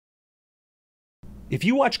If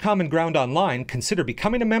you watch Common Ground online, consider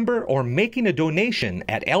becoming a member or making a donation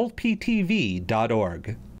at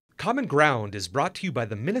lptv.org. Common Ground is brought to you by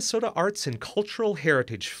the Minnesota Arts and Cultural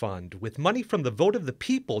Heritage Fund with money from the vote of the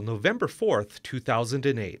people November 4th,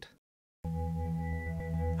 2008.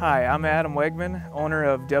 Hi, I'm Adam Wegman, owner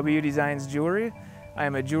of W Designs Jewelry. I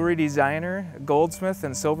am a jewelry designer, goldsmith,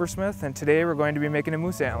 and silversmith, and today we're going to be making a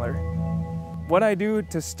moose antler. What I do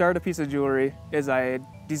to start a piece of jewelry is I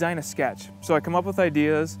design a sketch. So I come up with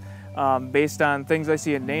ideas based on things I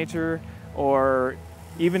see in nature or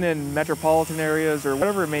even in metropolitan areas or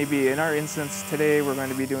whatever it may be. In our instance today, we're going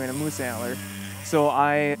to be doing a moose antler. So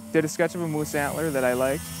I did a sketch of a moose antler that I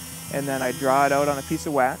liked, and then I draw it out on a piece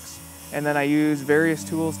of wax, and then I use various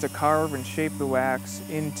tools to carve and shape the wax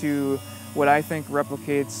into what I think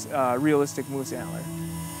replicates a realistic moose antler.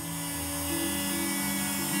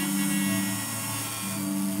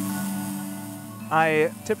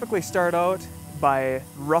 I typically start out by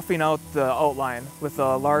roughing out the outline with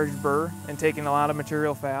a large burr and taking a lot of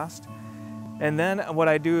material fast. And then what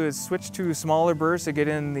I do is switch to smaller burrs to get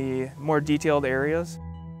in the more detailed areas.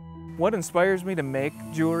 What inspires me to make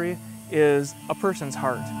jewelry is a person's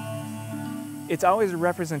heart. It's always a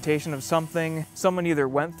representation of something someone either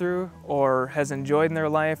went through or has enjoyed in their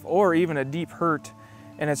life, or even a deep hurt,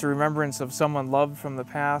 and it's a remembrance of someone loved from the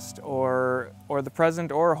past or the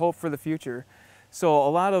present or a hope for the future. So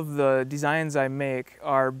a lot of the designs I make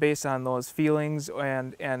are based on those feelings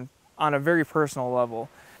and on a very personal level.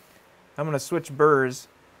 I'm going to switch burrs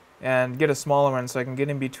and get a smaller one so I can get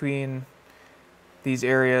in between these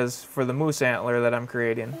areas for the moose antler that I'm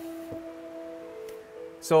creating.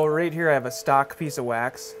 So right here I have a stock piece of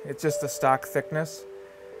wax. It's just a stock thickness.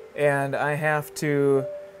 And I have to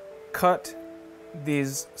cut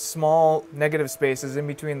these small negative spaces in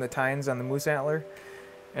between the tines on the moose antler.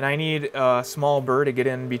 And I need a small burr to get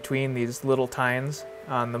in between these little tines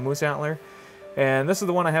on the moose antler. And this is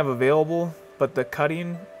the one I have available, but the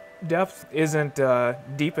cutting depth isn't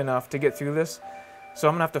deep enough to get through this. So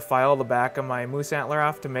I'm gonna have to file the back of my moose antler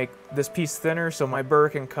off to make this piece thinner so my burr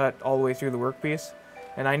can cut all the way through the workpiece.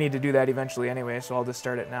 And I need to do that eventually anyway, so I'll just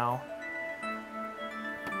start it now.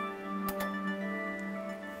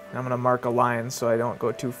 I'm gonna mark a line so I don't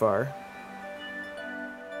go too far.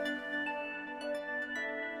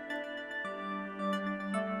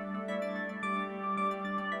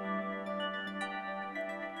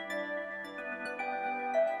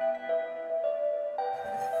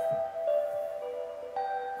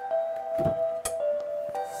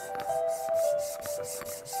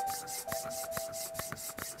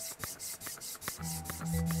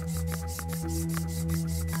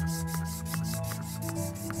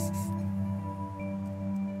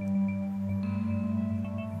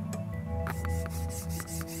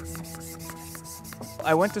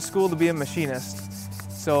 I went to school to be a machinist,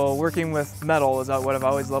 so working with metal is what I've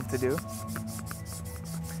always loved to do.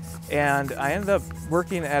 And I ended up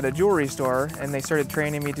working at a jewelry store, and they started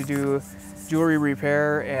training me to do jewelry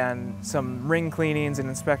repair and some ring cleanings and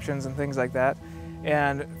inspections and things like that.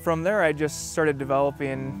 And from there I just started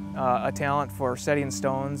developing a talent for setting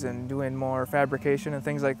stones and doing more fabrication and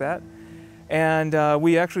things like that. And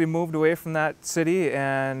we actually moved away from that city,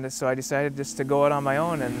 and so I decided just to go out on my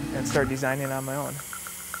own and start designing on my own.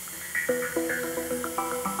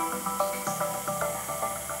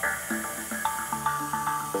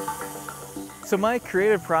 So my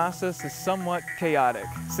creative process is somewhat chaotic.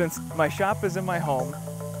 Since my shop is in my home,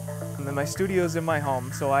 and then my studio is in my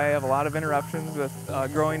home, so I have a lot of interruptions with a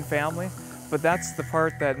growing family, but that's the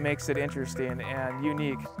part that makes it interesting and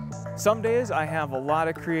unique. Some days I have a lot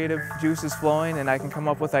of creative juices flowing and I can come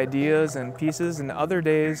up with ideas and pieces, and other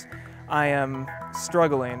days I am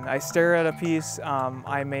struggling. I stare at a piece,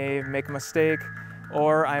 I may make a mistake,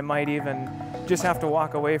 or I might even just have to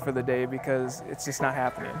walk away for the day because it's just not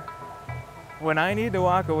happening. When I need to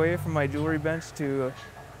walk away from my jewelry bench to,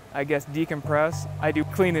 I guess, decompress, I do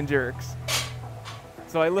clean and jerks.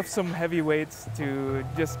 So I lift some heavy weights to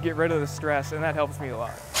just get rid of the stress, and that helps me a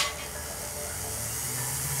lot.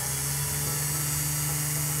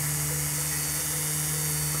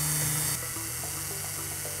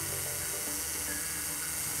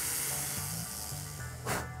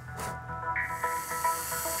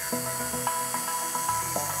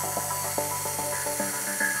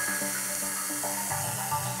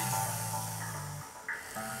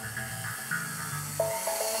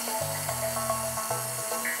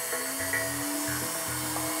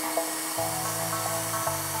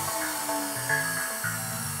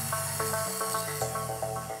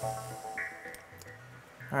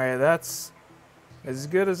 All right, that's as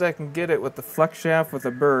good as I can get it with the flex shaft with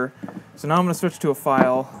a burr. So now I'm going to switch to a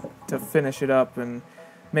file to finish it up and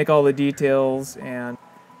make all the details and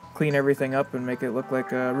clean everything up and make it look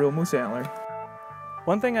like a real moose antler.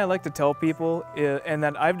 One thing I like to tell people, and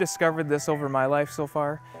that I've discovered this over my life so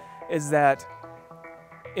far, is that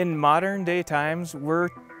in modern day times, we're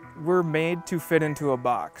made to fit into a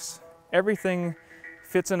box. Everything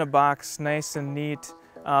fits in a box, nice and neat.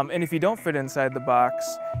 And if you don't fit inside the box,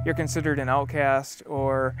 you're considered an outcast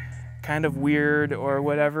or kind of weird or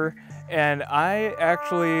whatever. And I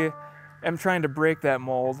actually am trying to break that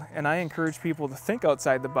mold, and I encourage people to think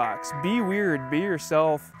outside the box. Be weird, be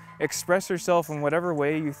yourself, express yourself in whatever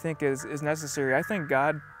way you think is necessary. I think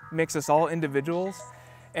God makes us all individuals,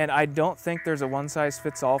 and I don't think there's a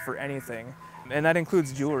one-size-fits-all for anything, and that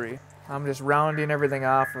includes jewelry. I'm just rounding everything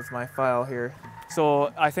off with my file here.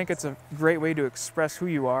 So I think it's a great way to express who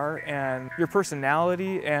you are and your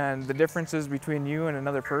personality and the differences between you and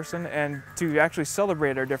another person, and to actually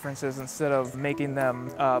celebrate our differences instead of making them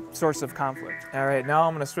a source of conflict. All right, now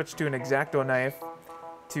I'm going to switch to an X-Acto knife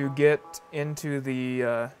to get into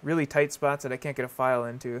the really tight spots that I can't get a file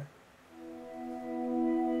into.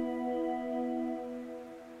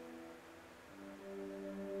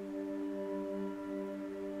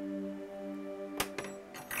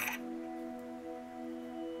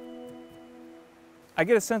 I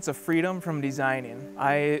get a sense of freedom from designing.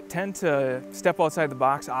 I tend to step outside the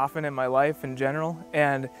box often in my life in general,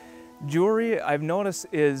 and jewelry, I've noticed,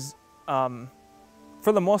 is,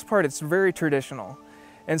 for the most part, it's very traditional.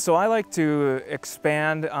 And so I like to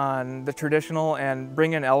expand on the traditional and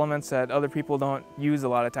bring in elements that other people don't use a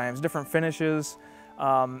lot of times. Different finishes,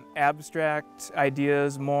 abstract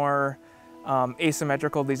ideas, more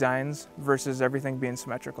asymmetrical designs versus everything being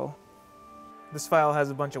symmetrical. This file has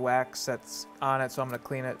a bunch of wax that's on it, so I'm going to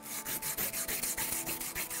clean it.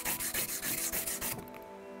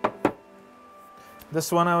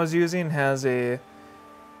 This one I was using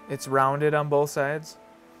it's rounded on both sides,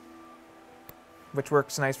 which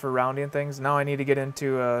works nice for rounding things. Now I need to get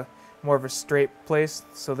into more of a straight place,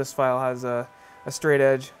 so this file has a straight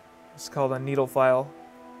edge. It's called a needle file.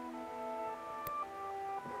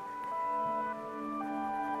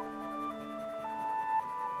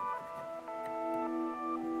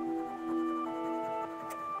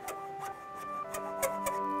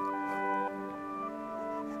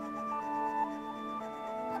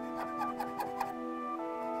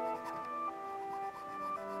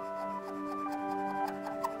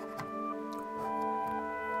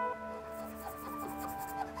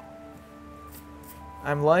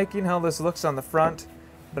 I'm liking how this looks on the front,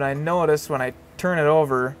 but I noticed when I turn it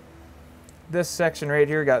over, this section right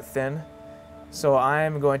here got thin. So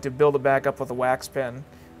I'm going to build it back up with a wax pen.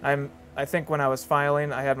 I think when I was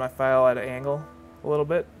filing, I had my file at an angle a little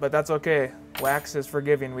bit, but that's okay. Wax is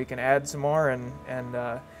forgiving. We can add some more and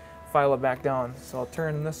file it back down. So I'll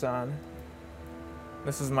turn this on.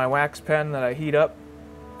 This is my wax pen that I heat up,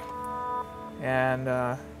 and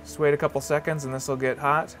just wait a couple seconds and this will get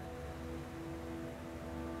hot.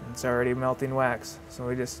 It's already melting wax, so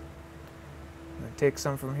we just take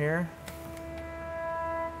some from here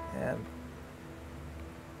and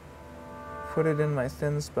put it in my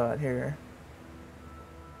thin spot here.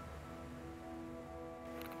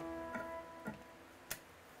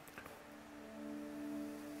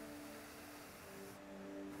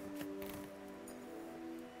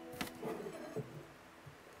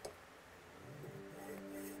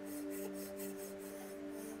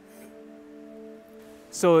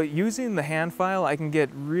 So using the hand file, I can get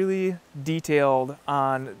really detailed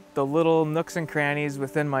on the little nooks and crannies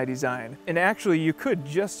within my design. And actually, you could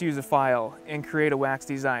just use a file and create a wax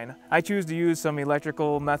design. I choose to use some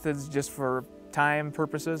electrical methods just for time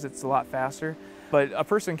purposes. It's a lot faster. But a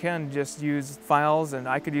person can just use files, and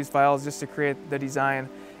I could use files just to create the design.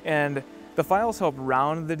 And the files help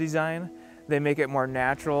round the design. They make it more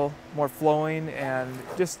natural, more flowing, and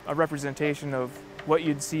just a representation of what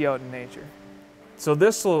you'd see out in nature. So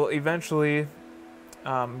this will eventually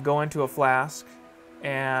go into a flask,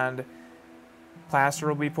 and plaster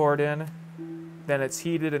will be poured in. Then it's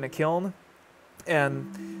heated in a kiln,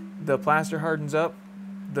 and the plaster hardens up.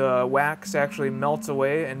 The wax actually melts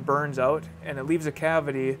away and burns out, and it leaves a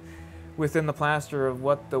cavity within the plaster of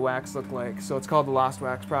what the wax looked like. So it's called the lost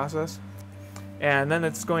wax process. And then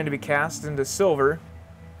it's going to be cast into silver.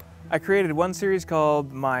 I created one series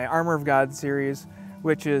called my Armor of God series,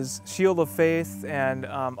 which is Shield of Faith and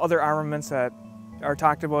other armaments that are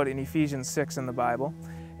talked about in Ephesians 6 in the Bible.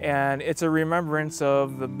 And it's a remembrance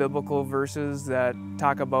of the biblical verses that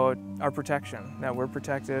talk about our protection, that we're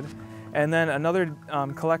protected. And then another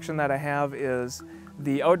collection that I have is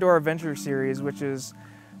the Outdoor Adventure series, which is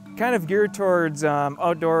kind of geared towards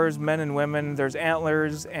outdoors, men and women. There's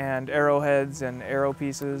antlers and arrowheads and arrow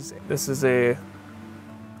pieces. This is an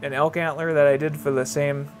elk antler that I did for the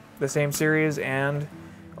same series, and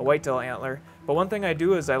a whitetail antler. But one thing I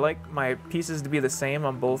do is I like my pieces to be the same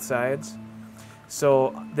on both sides,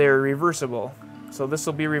 so they're reversible. So this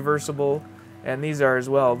will be reversible, and these are as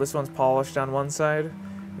well. This one's polished on one side,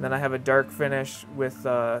 and then I have a dark finish with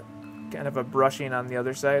kind of a brushing on the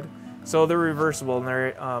other side. So they're reversible, and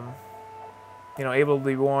they're able to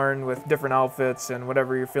be worn with different outfits and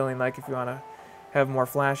whatever you're feeling like. If you want to have a more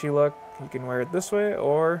flashy look, you can wear it this way,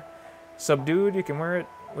 or subdued, you can wear it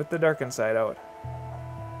with the darkened side out.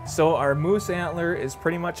 So our moose antler is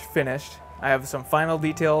pretty much finished. I have some final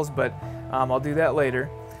details, but I'll do that later.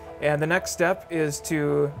 And the next step is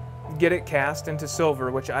to get it cast into silver,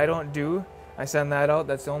 which I don't do. I send that out.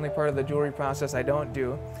 That's the only part of the jewelry process I don't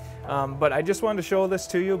do. But I just wanted to show this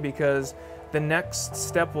to you because the next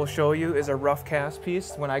step we'll show you is a rough cast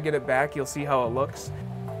piece. When I get it back, you'll see how it looks.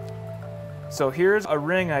 So here's a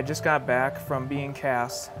ring I just got back from being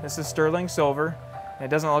cast. This is sterling silver. It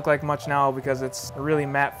doesn't look like much now because it's a really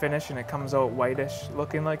matte finish and it comes out whitish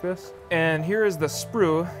looking like this. And here is the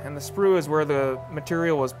sprue, and the sprue is where the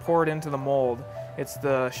material was poured into the mold. It's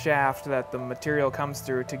the shaft that the material comes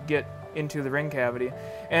through to get into the ring cavity.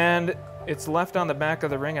 And it's left on the back of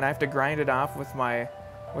the ring, and I have to grind it off with my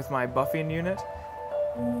buffing unit.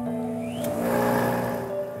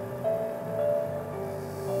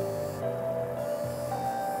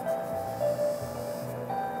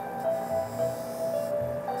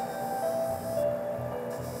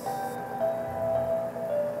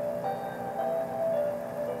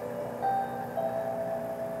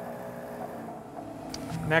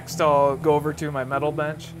 Next, I'll go over to my metal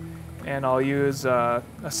bench, and I'll use a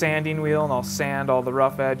sanding wheel, and I'll sand all the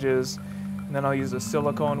rough edges, and then I'll use a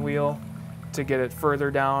silicone wheel to get it further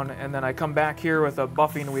down, and then I come back here with a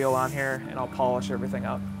buffing wheel on here, and I'll polish everything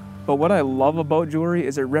up. But what I love about jewelry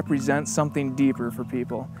is it represents something deeper for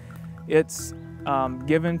people. It's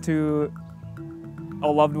given to a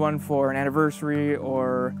loved one for an anniversary,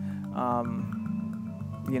 or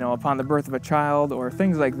upon the birth of a child, or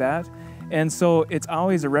things like that. And so it's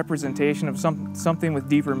always a representation of something with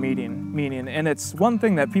deeper meaning. And it's one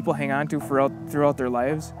thing that people hang on to throughout their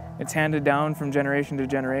lives. It's handed down from generation to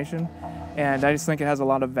generation. And I just think it has a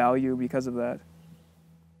lot of value because of that.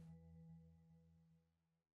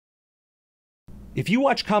 If you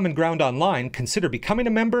watch Common Ground online, consider becoming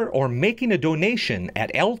a member or making a donation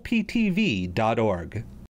at lptv.org.